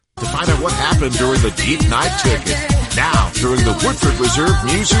find out what happened during the Deep Night Ticket. Now, during the Woodford Reserve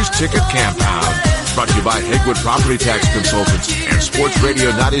Musers Ticket Campound. Brought to you by Hegwood Property Tax Consultants and Sports Radio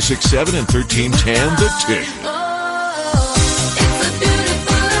 96.7 and 1310 The Tick.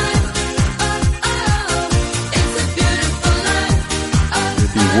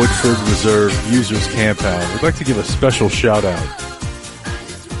 The Woodford Reserve Musers Campound. We'd like to give a special shout out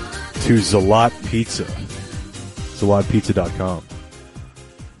to Zalat Pizza. ZalatPizza.com.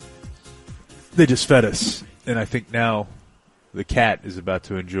 They just fed us, and I think now the cat is about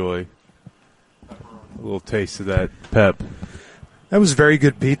to enjoy a little taste of that pep. That was very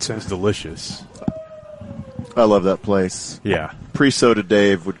good pizza. It was delicious. I love that place. Yeah. Pre-soda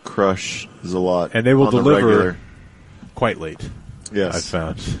Dave would crush Zalat. And they will on the deliver regular. Quite late. Yes. I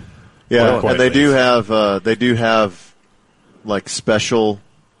found. Yeah, Quite and they late. do have like special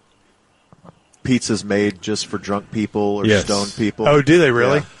pizzas made just for drunk people or stoned people. Oh, do they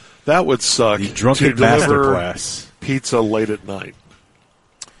really? Yeah. That would suck. The drunken to deliver masterclass. pizza late at night.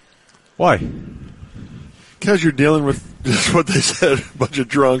 Why? Because you're dealing with just what they said, a bunch of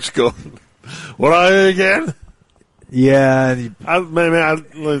drunks going, what are you again? Yeah. I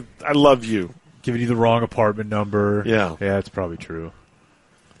love you. Giving you the wrong apartment number. Yeah. Yeah, that's probably true.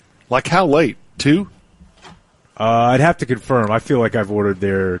 Like how late? 2? I'd have to confirm. I feel like I've ordered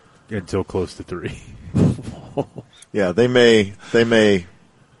there until close to 3. Yeah, they may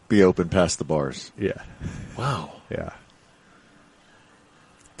be open past the bars. Yeah. Wow. Yeah.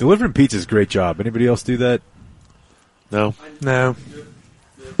 Delivering pizza is a great job. Anybody else do that? No. No.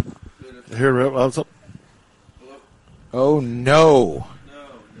 Here, what's up? Oh, no.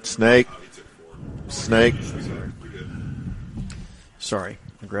 Snake. Sorry,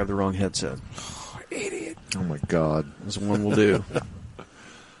 I grabbed the wrong headset. Idiot. Oh, my God. That's one we'll do.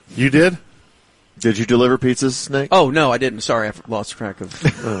 You did? Did you deliver pizzas, Snake? Oh, no, I didn't. Sorry, I lost track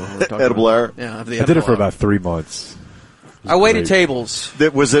of Edible Air? Yeah, I did it for about 3 months. I waited tables.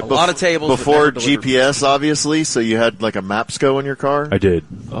 Was it a lot of tables before GPS, obviously, so you had like a Mapsco in your car? I did.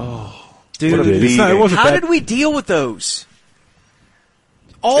 Oh, Dude, how did we deal with those?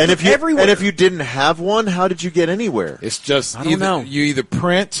 Everywhere. And if you didn't have one, how did you get anywhere? It's just I don't know. You either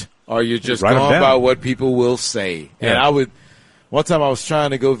print or you're just Write 'em going down. by what people will say. Yeah. And one time I was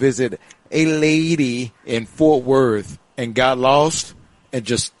trying to go visit a lady in Fort Worth and got lost and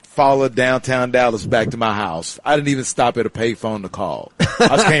just followed downtown Dallas back to my house. I didn't even stop at a payphone to call. I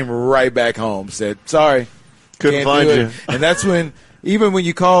just came right back home, said, sorry. Couldn't can't find do you. it. And that's even when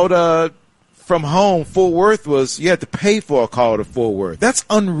you called from home, Fort Worth you had to pay for a call to Fort Worth. That's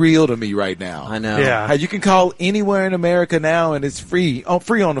unreal to me right now. I know. Yeah. How you can call anywhere in America now and it's free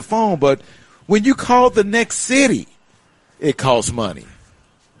on the phone, but when you call the next city, it costs money.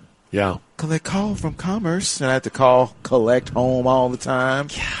 Yeah. Collect call from Commerce, and I had to collect home all the time.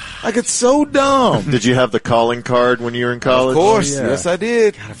 Like, it's so dumb. Did you have the calling card when you were in college? Of course, Oh, yeah. yes, I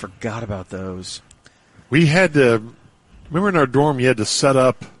did. God, I forgot about those. We had to, remember in our dorm, you had to set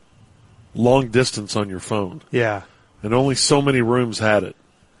up long distance on your phone. Yeah. And only so many rooms had it.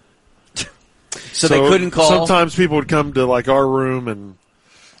 So they couldn't call? Sometimes people would come to like our room and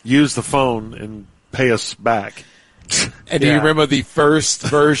use the phone and pay us back. And do you remember the first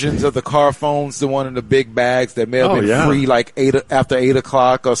versions of the car phones, the one in the big bags that may have been free like after 8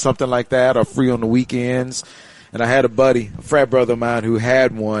 o'clock or something like that, or free on the weekends? And I had a buddy, a frat brother of mine, who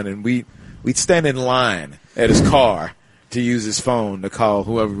had one, and we'd stand in line at his car to use his phone to call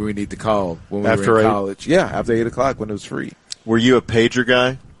whoever we need to call when we After were in 8? college. Yeah, after 8 o'clock when it was free. Were you a pager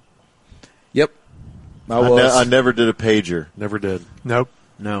guy? Yep. I was. I never did a pager. Never did. Nope.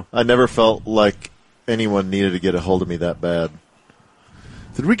 No. I never felt like anyone needed to get a hold of me that bad.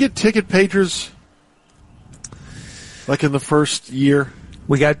 Did we get ticket pagers like in the first year?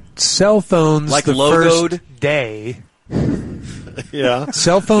 We got cell phones Like the logoed? first day. Yeah.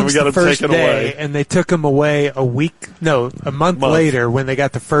 Cell phones we got the them first taken day, away. and they took them away a month later when they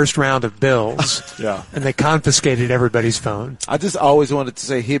got the first round of bills. Yeah. And they confiscated everybody's phone. I just always wanted to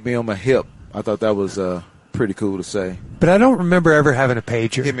say, hit me on my hip. I thought that was pretty cool to say. But I don't remember ever having a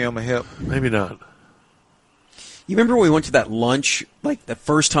pager. Hit me on my hip. Maybe not. You remember when we went to that lunch, like the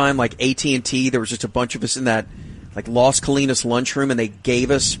first time, like AT&T, there was just a bunch of us in that like Las Colinas lunchroom, and they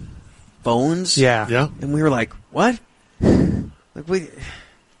gave us phones? Yeah. Yeah. And we were like, what? And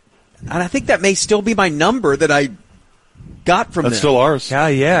I think that may still be my number that I got from That's them. still ours. Yeah,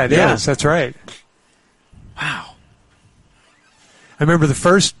 it is. That's right. Wow. I remember the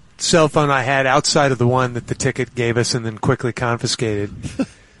first cell phone I had outside of the one that the ticket gave us and then quickly confiscated. It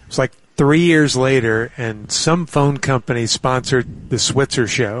was like 3 years later, and some phone company sponsored the Switzer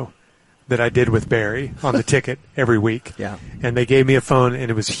show that I did with Barry on the ticket every week. Yeah. And they gave me a phone,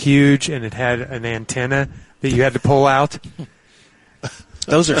 and it was huge, and it had an antenna that you had to pull out.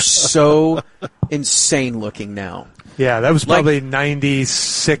 Those are so insane looking now. Yeah, that was probably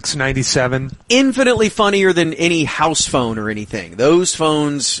 96, 97. Infinitely funnier than any house phone or anything. Those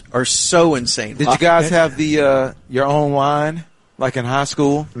phones are so insane. Did you guys have the your own line like in high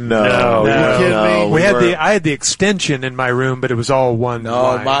school? No. Are you kidding me? I had the extension in my room, but it was all one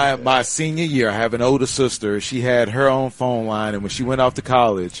No, line. my senior year, I have an older sister. She had her own phone line, and when she went off to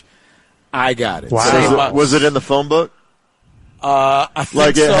college, I got it. Wow. So Was it in the phone book? I think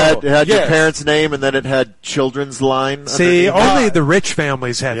Like it so. had Yes. your parents' name and then it had children's line. See, underneath? only the rich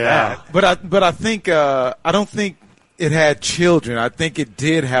families had Yeah. that. But I think I don't think it had children. I think it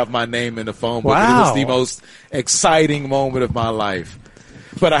did have my name in the phone book. And it was Wow. the most exciting moment of my life.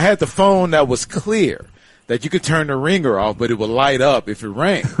 But I had the phone that was clear, that you could turn the ringer off, but it would light up if it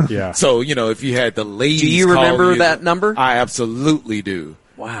rang. Yeah. So, if you had the ladies Do you calling remember you- that number? I absolutely do.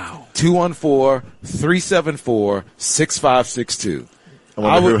 Wow. 214-374-6562. I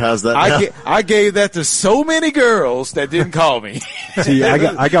wonder who has that now. I gave that to so many girls that didn't call me. See, I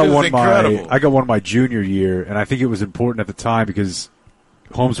got It was one incredible. I got one my junior year, and I think it was important at the time because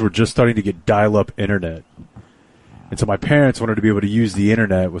homes were just starting to get dial-up internet, and so my parents wanted to be able to use the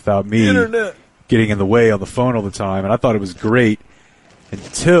internet without me getting in the way on the phone all the time, and I thought it was great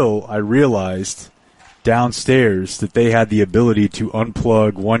until I realized downstairs that they had the ability to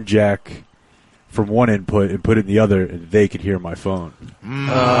unplug one jack from one input and put it in the other, and they could hear my phone.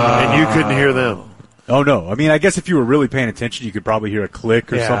 And you couldn't hear them. Oh, no. I mean, I guess if you were really paying attention, you could probably hear a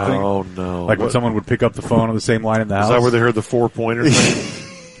click or Yeah. something. Oh, no. Like when someone would pick up the phone on the same line in the Is house. that where they heard the 4-pointer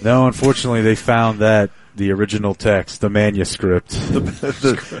thing? No, unfortunately, they found that the original text, the manuscript.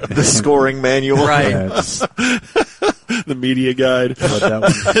 the scoring manual. Right. Yeah, just The media guide read that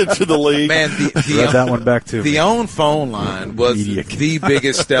one, to the league. Man, read that one back to the me. own phone line was Media. the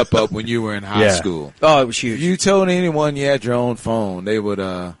biggest step up when you were in high Yeah. school. Oh, it was If huge. you told anyone you had your own phone, they would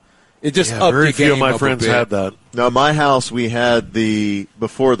it just Yeah, upped very your few game of my up a friends bit. had that. Now, my house, we had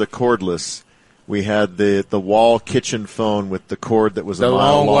before the cordless, we had the wall kitchen phone with the cord that was The a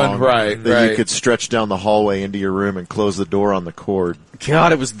mile long one, right, that right. you could stretch down the hallway into your room and close the door on the cord.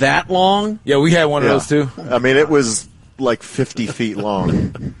 God, it was that long? Yeah, we had one Yeah. of those too. I mean, it was like 50 feet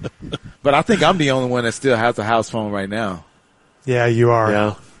long. But I think I'm the only one that still has a house phone right now. Yeah, you are.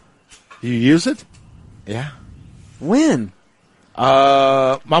 Yeah. You use it? Yeah. When?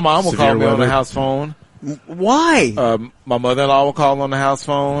 My mom will Severe call me on the weather. house phone. Why? My mother-in-law will call on the house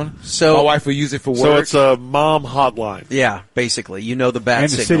phone. So- my wife will use it for work. So it's a mom hotline. Yeah, basically. You know the bat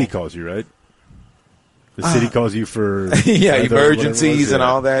And the signal. city calls you, right? The city calls you for yeah, weather, emergencies whatever it was, and yeah.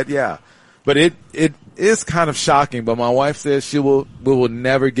 all that. Yeah, but it is kind of shocking. But my wife says we will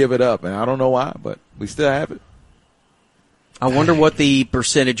never give it up, and I don't know why, but we still have it. I wonder what the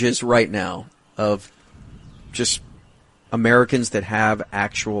percentage is right now of just Americans that have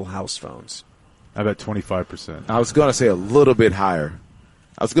actual house phones. I bet 25%. I was going to say a little bit higher.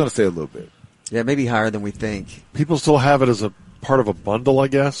 I was going to say a little bit. Yeah, maybe higher than we think. People still have it as a part of a bundle, I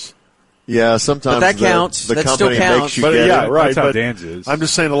guess. Yeah, sometimes But that counts. the That company still counts. makes you But get yeah, it. right. That's how but Dan's is. I'm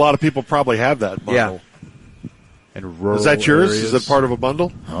just saying a lot of people probably have that bundle. In rural Is that yours? areas. Is it part of a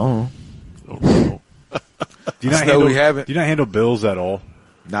bundle? Oh, Oh, no. Do you not No, handle? we haven't. Do you not handle bills at all?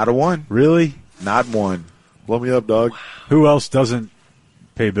 not a one. Really? Not one. Blow me up, dog. Who else doesn't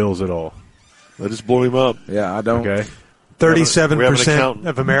pay bills at all? I just blew him up. Yeah, I don't. Okay. 37% accountant.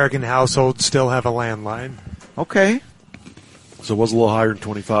 of American households still have a landline. Okay. So it was a little higher than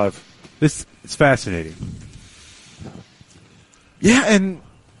 25. It's fascinating. Yeah, and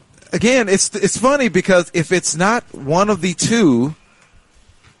again, it's funny because if it's not one of the two,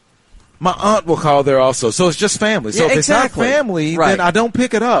 my aunt will call there also. So it's just family. So Yeah, if exactly. it's not family, Right. then I don't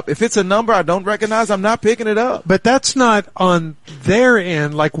pick it up. If it's a number I don't recognize, I'm not picking it up. But that's not on their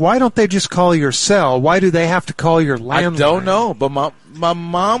end. Like, why don't they just call your cell? Why do they have to call your landline? I don't know, but my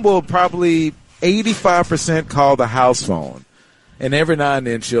mom will probably 85% call the house phone, and every now and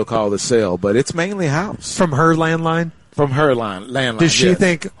then she'll call the cell, but it's mainly house From her landline? from her landline. Does she yes.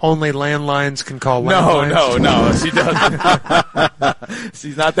 think only landlines can call No, landlines? she doesn't.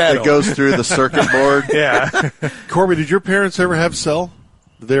 She's not that It old. goes through the circuit board. Yeah. Corby, did your parents ever have cell?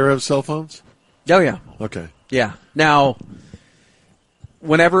 Did they ever have cell phones? Oh, yeah. Okay. Yeah. Now,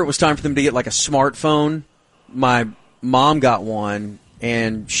 whenever it was time for them to get like a smartphone, my mom got one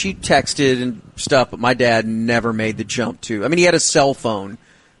and she texted and stuff, but my dad never made the jump to. I mean, he had a cell phone,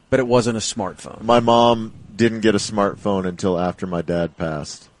 but it wasn't a smartphone. My mom didn't get a smartphone until after my dad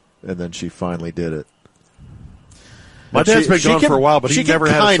passed, and then she finally did it. My dad's been gone for a while, but he never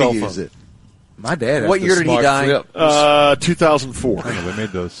had a cell phone. Use it. My dad. What year did he die? Flip. 2004. I know they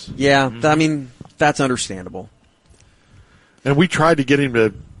made those. Yeah, I mean, that's understandable. And we tried to get him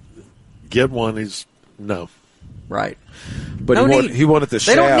to get one. He's no. Right. But he wanted the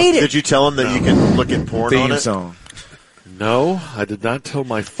They don't need it. Did you tell him that you can look at porn on theme it? song. No, I did not tell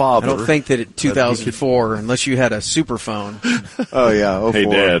my father. I don't think that in 2004, unless you had a super phone. Oh, yeah. Oh, Hey,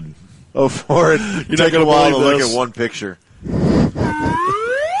 Dad. Oh, for it. You're not Take a gonna while to believe look this. at one picture.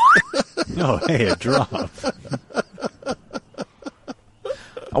 No, hey, a drop.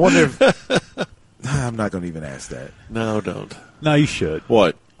 I wonder if I'm not going to even ask that. No, don't. No, you should.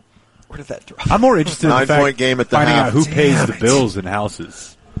 What? Where did that drop? I'm more interested in the 9-point fact game at the finding half. out who pays the it. bills in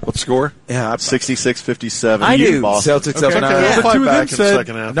houses. What score? Yeah, 66-57. I do. Boston. Celtics up Okay, 9. we'll The fight two of them back in the said-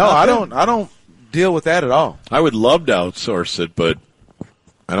 second half. No, I don't deal with that at all. I would love to outsource it, but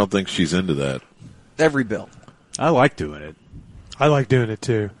I don't think she's into that. Every bill. I like doing it. I like doing it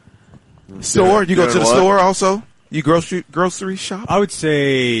too. Store? You go to the what? store also? You grocery shop? I would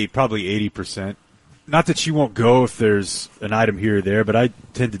say probably 80%. Not that she won't go if there's an item here or there, but I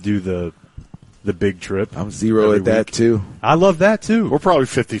tend to do the big trip. I'm zero every at that week. too. I love that too. We're probably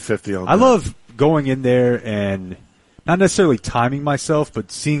 50-50 on that. I love going in there and not necessarily timing myself,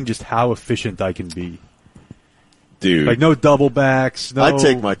 but seeing just how efficient I can be. Dude, Like no double backs. No, I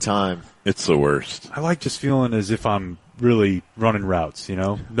take my time. it's the worst. I like just feeling as if I'm really running routes.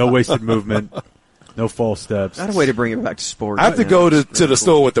 No wasted movement, no false steps. Not a way to bring it back to sports. I have to man. go to the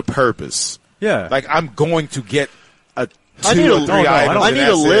store with a purpose. Yeah, Like I'm going to get a I 2 need or a- 3 no, no, items. I and need a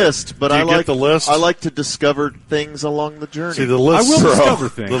that's it. list, but Do you I get like the list? I like to discover things along the journey. See, the list, I will discover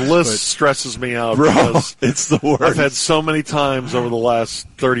things, the list but- stresses me out Bro, because it's the worst. I've had so many times over the last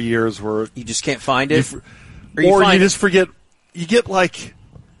 30 years where You just can't find it. or find you it. just forget. You get like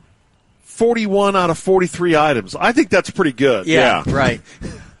 41 out of 43 items. I think that's pretty good. Yeah, Yeah. right.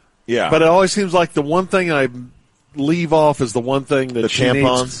 Yeah. But it always seems like the one thing I leave off is the one thing that the she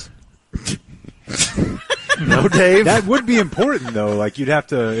tampons. No, Dave. that would be important though. Like you'd have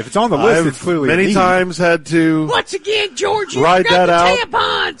to, if it's on the list, I've it's clearly a many need. times had to Once again, George, you Ride got that the out.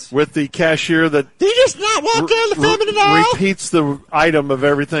 tampons. with the cashier that You just not walk down the feminine aisle. repeats the item of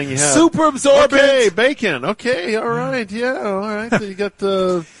everything you have. Super absorbent. Okay, bacon. Okay, all right, yeah, all right. So you got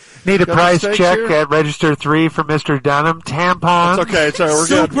the. Need a Got the price steak check here? at register 3 for Mr. Dunham. Tampons. It's okay. It's all right. We're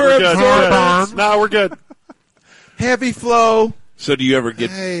good. Super We're good. We're absorbent. good. No, we're good. Heavy flow. So do you ever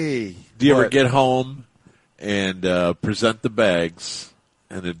get Hey. do you ever What? get home and present the bags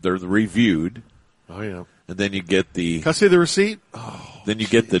and they're reviewed, Oh yeah. and then you get the Can I see the receipt? then you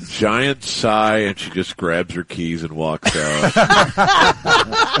get the giant sigh, and she just grabs her keys and walks out.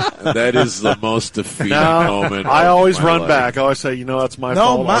 That is the most defeating moment. I of always my run life. back. I always say, that's my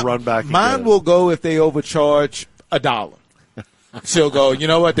No, fault. I'll run back. and mine get it. will go if they overcharge $1. She'll go, you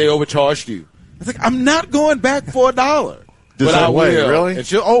know what? They overcharged you. I think I'm not going back for $1. But I that way, will. really? And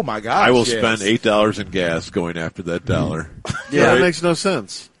she'll, oh my gosh. I will yes. spend $8 in gas going after that dollar. Yeah, that makes no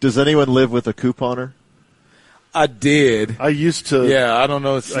sense. Does anyone live with a couponer? I did. I used to. Yeah, I don't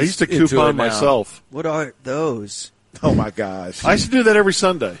know. If I used to she's into coupon it now. myself. What are those? Oh my gosh. I used to do that every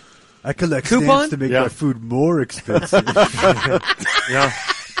Sunday. I collect Coupon? stamps to make Yeah. my food more expensive. Yeah,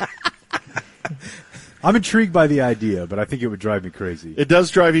 I'm intrigued by the idea, but I think it would drive me crazy. it does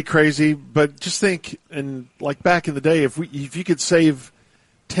drive you crazy. But just think, and like back in the day, if you could save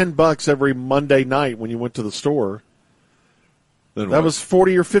 $10 every Monday night when you went to the store, Then that what? was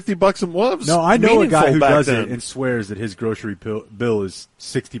 $40 or $50 a month. No, I know a guy meaningful who back does then. it and swears that his grocery bill is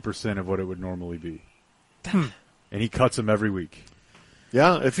 60% of what it would normally be. And he cuts them every week.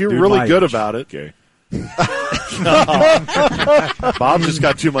 Yeah, if you're Dude really my good age. about it. Okay. Bob just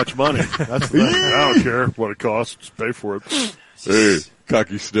got too much money. That's the thing. I don't care what it costs. Just pay for it. Hey,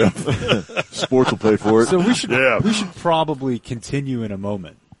 cocky stuff. Sports will pay for it. So we should Yeah. probably continue in a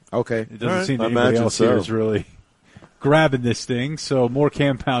moment. Okay. It doesn't All right. seem I that anybody imagine else here so. is really grabbing this thing, so more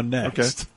Campound next. Okay.